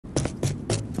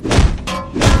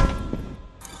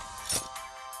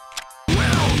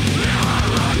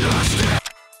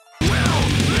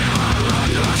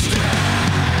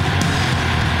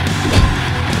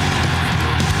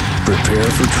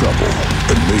Prepare for trouble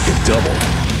and make it double.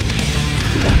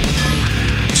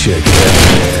 Check it out,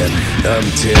 man. I'm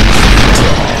 10 feet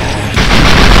tall.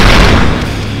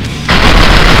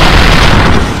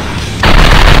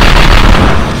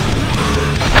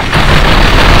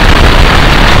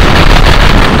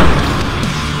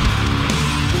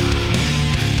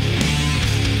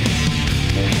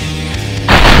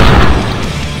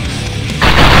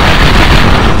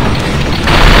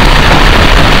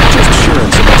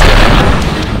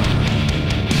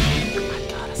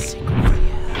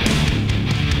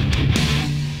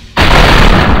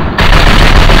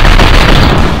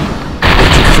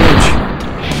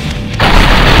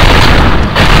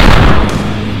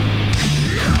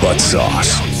 Butt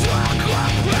sauce.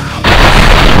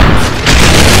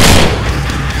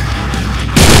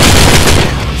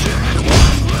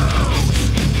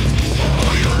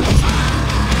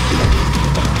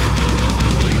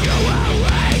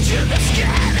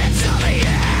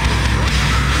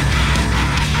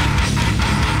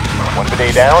 One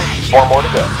bidet down, 4 more to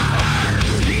go.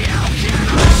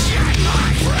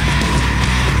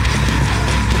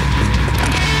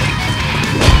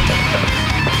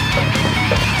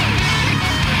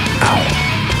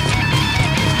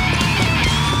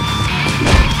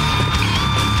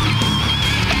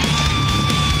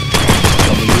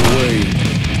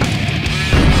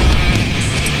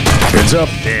 Heads up.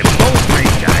 They're both great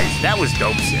guys. That was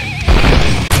dope sick.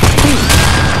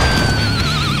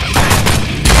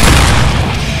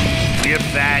 We're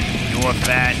fat, you're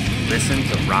fat. Listen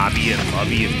to Robbie and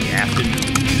Lovey in the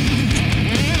afternoon.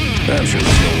 I'm sure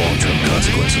there's no long-term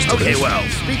consequences to Okay, this. well,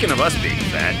 speaking of us being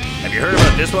fat, have you heard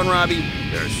about this one, Robbie?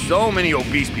 There are so many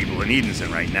obese people in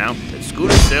Edenson right now that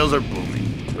scooter sales are booming.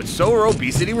 But so are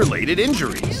obesity-related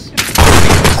injuries.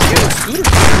 Scooter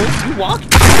people, you walk, you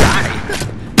die.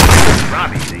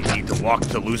 Robbie, they need to walk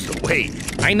to lose the weight.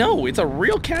 I know, it's a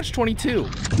real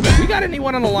catch-22. We got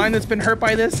anyone on the line that's been hurt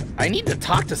by this? I need to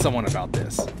talk to someone about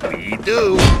this. We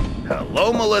do.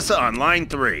 Hello, Melissa on line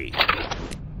 3.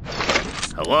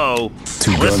 Hello,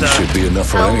 2 Melissa. guns should be enough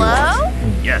for anyone. Hello?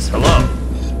 Yes, hello.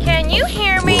 Can you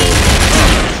hear me?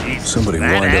 Oh, Jesus, Somebody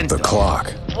that wind up and the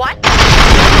clock. What?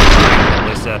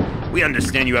 Melissa, we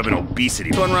understand you have an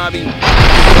obesity one, Robbie.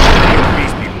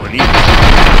 Obese people in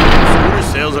Edenson. Scooter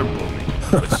sales are booming,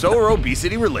 but so are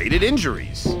obesity-related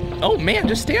injuries. Oh man,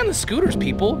 just stay on the scooters,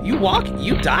 people. You walk,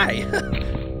 you die.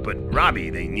 But Robbie,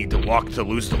 they need to walk to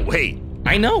lose the weight.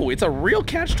 I know, it's a real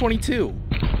catch-22.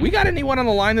 We got anyone on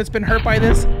the line that's been hurt by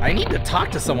this? I need to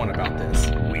talk to someone about this.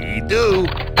 We do.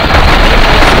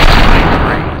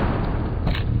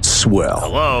 Swell.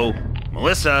 Hello,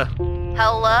 Melissa.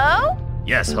 Hello?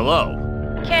 Yes, hello.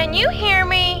 Can you hear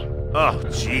me? Oh,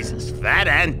 Jesus, fat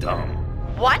and dumb.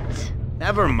 What?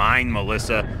 Never mind,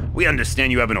 Melissa. We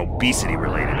understand you have an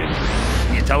obesity-related injury.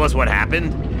 Can you tell us what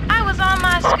happened? I was on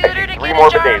my scooter to 3 get more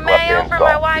a jar bidets of left to mayo for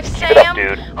my install. wife Keep it up, Sam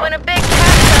dude. when a big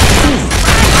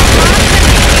cat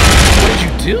What did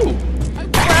you do?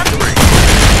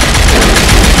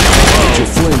 Did you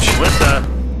flinch? Melissa.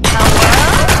 Hello?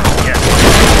 Yes.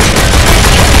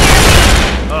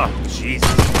 Oh, Jesus,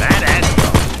 fat and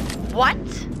dumb. What?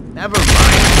 Never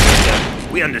mind, Melissa.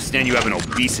 We understand you have an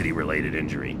obesity-related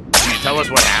injury. Can you tell us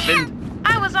what happened?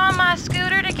 I was on my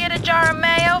scooter to get a jar of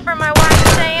mayo for my wife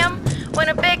Sam when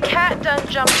a big cat done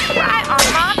jumped right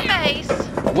on my face.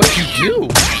 What'd you do?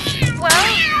 Well,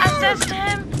 I says to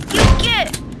him, "You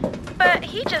get." But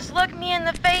he just looked me in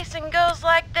the face and goes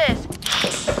like this.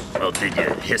 Well, did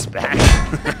you hiss back?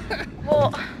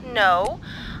 Well, no.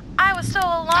 I was so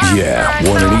alarmed Yeah, when I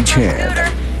one fell in off each my hand.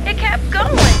 scooter, it kept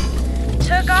going.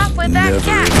 Took off with that Never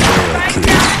cat again, right kid.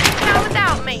 down the cow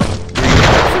without me.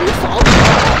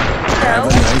 Have So, a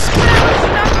nice day. I was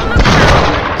stuck on the ground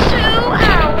for 2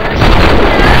 hours.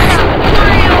 And I got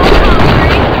real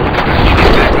hungry.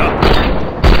 Back up.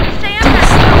 Sam had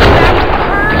to go back to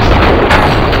hers.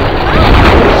 Oh,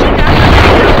 she got my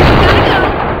mail. Gotta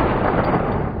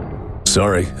go.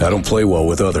 Sorry, I don't play well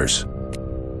with others.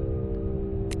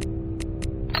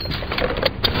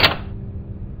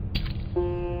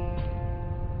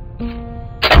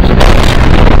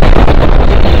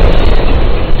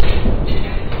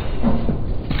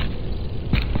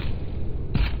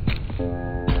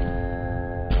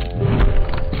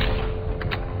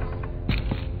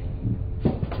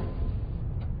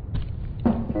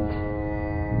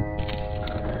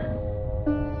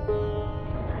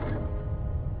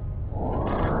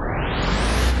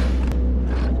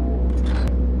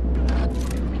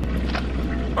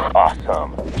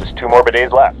 Awesome. Just 2 more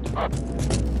bidets left.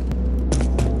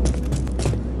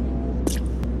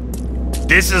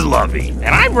 This is Lovey, And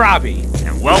I'm Robbie.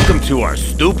 and welcome to our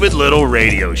stupid little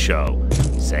radio show.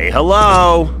 Say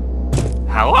hello.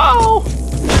 Hello?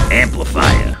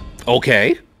 Amplifier.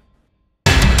 Okay.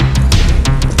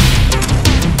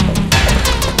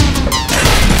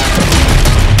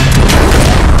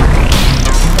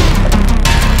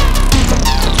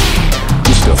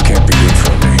 This stuff can't be good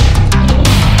for me.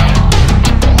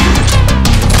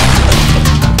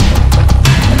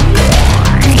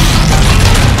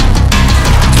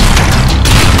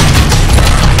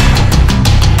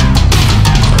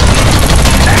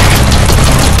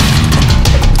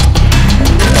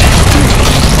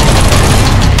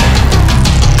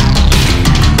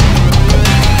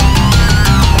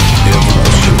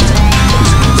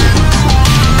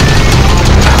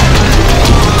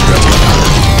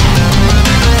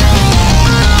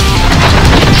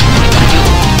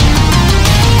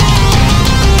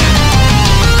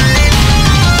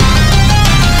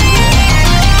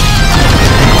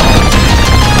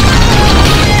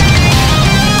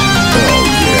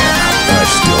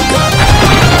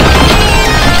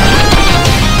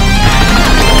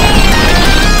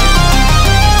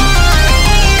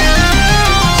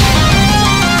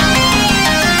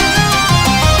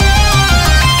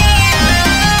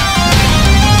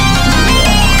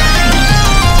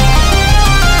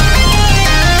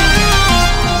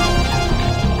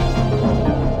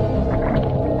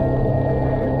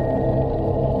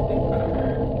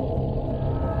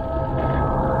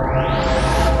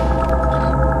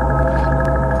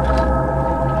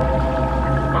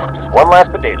 One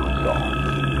last potato install.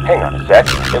 Hang on a sec.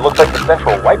 It looks like the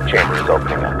central wipe chamber is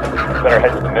opening up. Better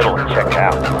head to the middle and check it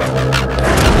out.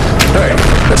 Hey,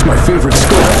 that's my favorite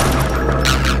skull.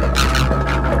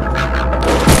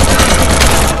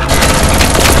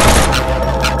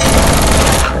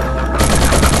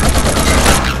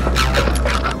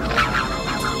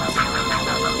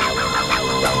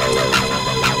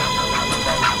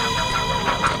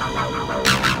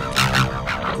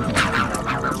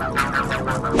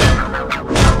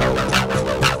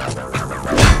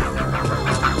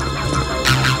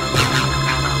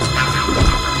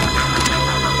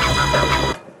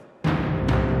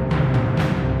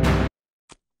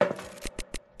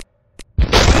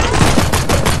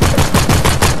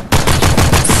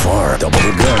 Double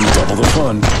the gun, double the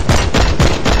fun.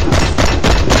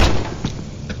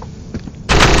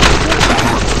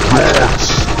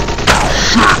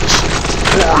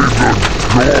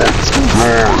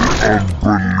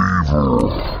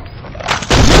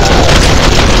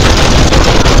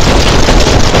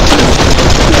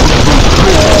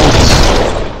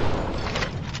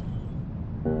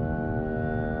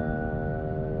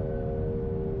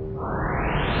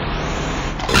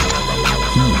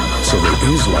 So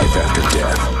there is life after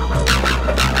death.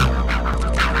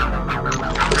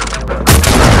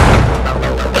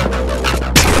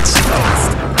 Get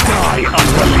stuffed. Die,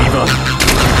 unbeliever!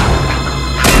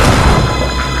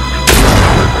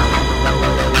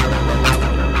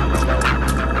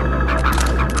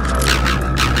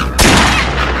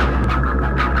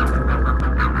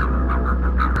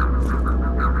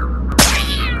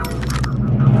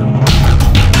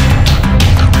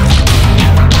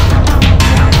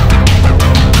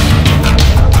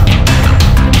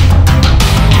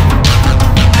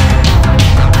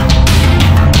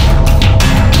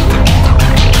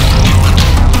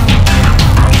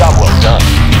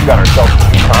 Got ourselves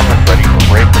a new conference ready for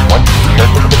break from one church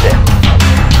into the dead.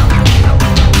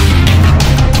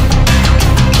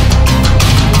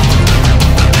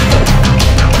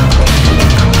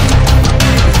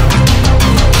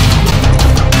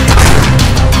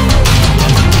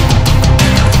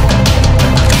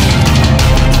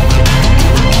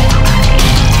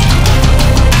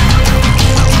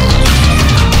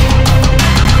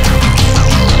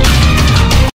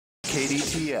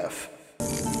 KDTF.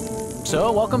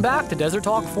 So, welcome back to Desert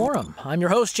Talk Forum. I'm your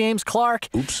host, James Clark,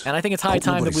 Oops. and I think it's high Hope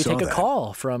time that nobody we saw take a that.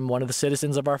 call from one of the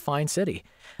citizens of our fine city.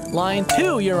 Line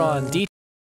 2, you're on D.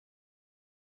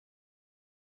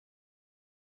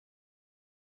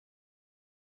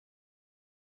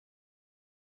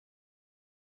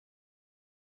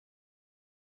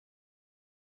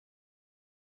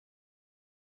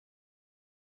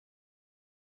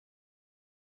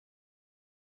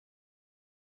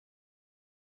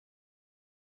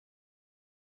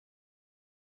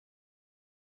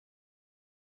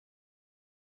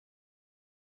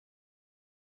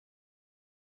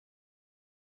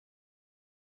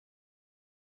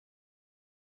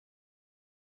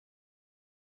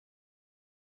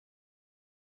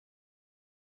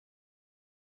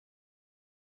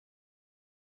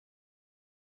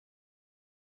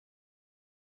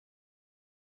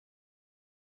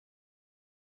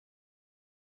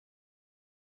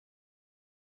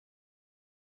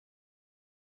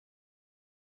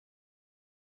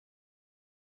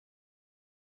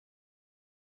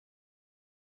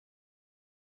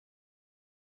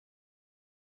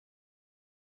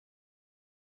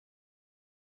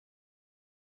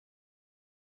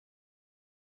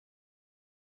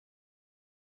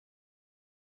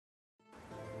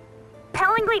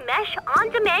 Multilingual mesh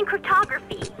on-demand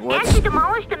cryptography. And to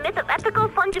demolish the myth of ethical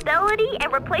fungibility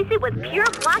and replace it with pure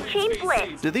blockchain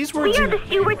bliss. Do these We words are the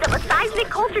stewards of a seismic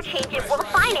culture change in world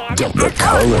finance The as well as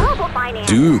color. global finance.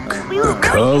 Duke, We will the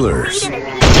colors. lead in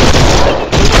a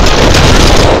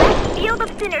field of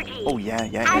synergy. Oh, yeah.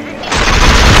 As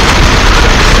a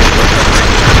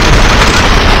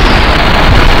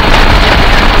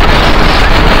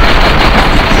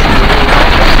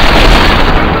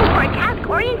for a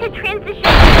task-oriented transition.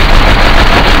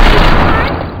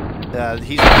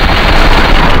 He's...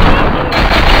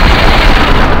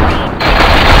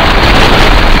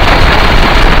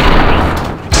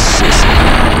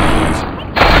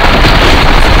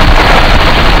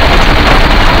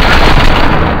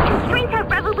 Constraints have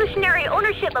revolutionary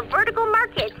ownership of vertical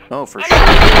markets. Oh, for And sure.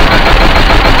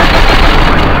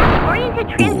 oriented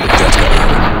Ooh, transition. that's gotta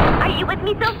happen. Are you with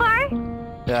me so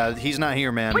far? He's not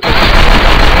here, man. Venture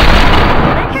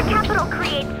capital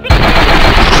creates 6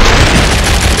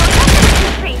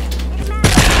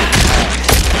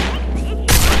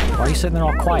 Why are you sitting there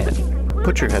all quiet?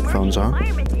 Put your headphones on.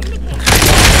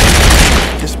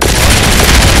 Just...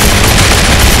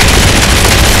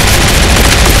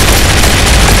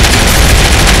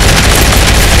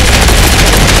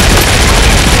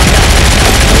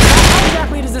 How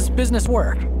exactly does this business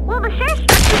work? Well, the share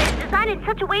structure is designed in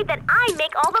such a way that I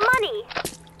make all the money.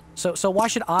 So why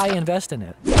should I invest in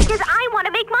it? Because I want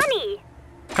to make money.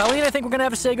 Colleen, I think we're gonna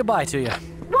have to say goodbye to you.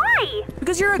 Why?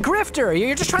 Because you're a grifter.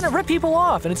 You're just trying to rip people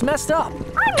off, and it's messed up.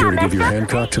 I'm Care not to give messed your up.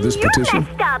 Hancock to this You're petition?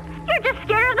 messed up. You're just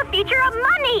scared of the future of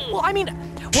money. Well, I mean,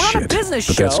 we're on a Shit, business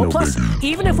but show. that's no Plus, good.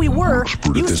 even if we were,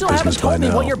 Screwed you at this still haven't business by told me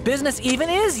what now. your business even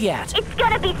is yet. It's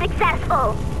gonna be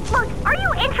successful. Look, are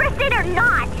you interested or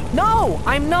not? No,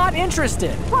 I'm not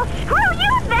interested. Well, screw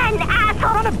you then,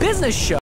 asshole. We're on a business show.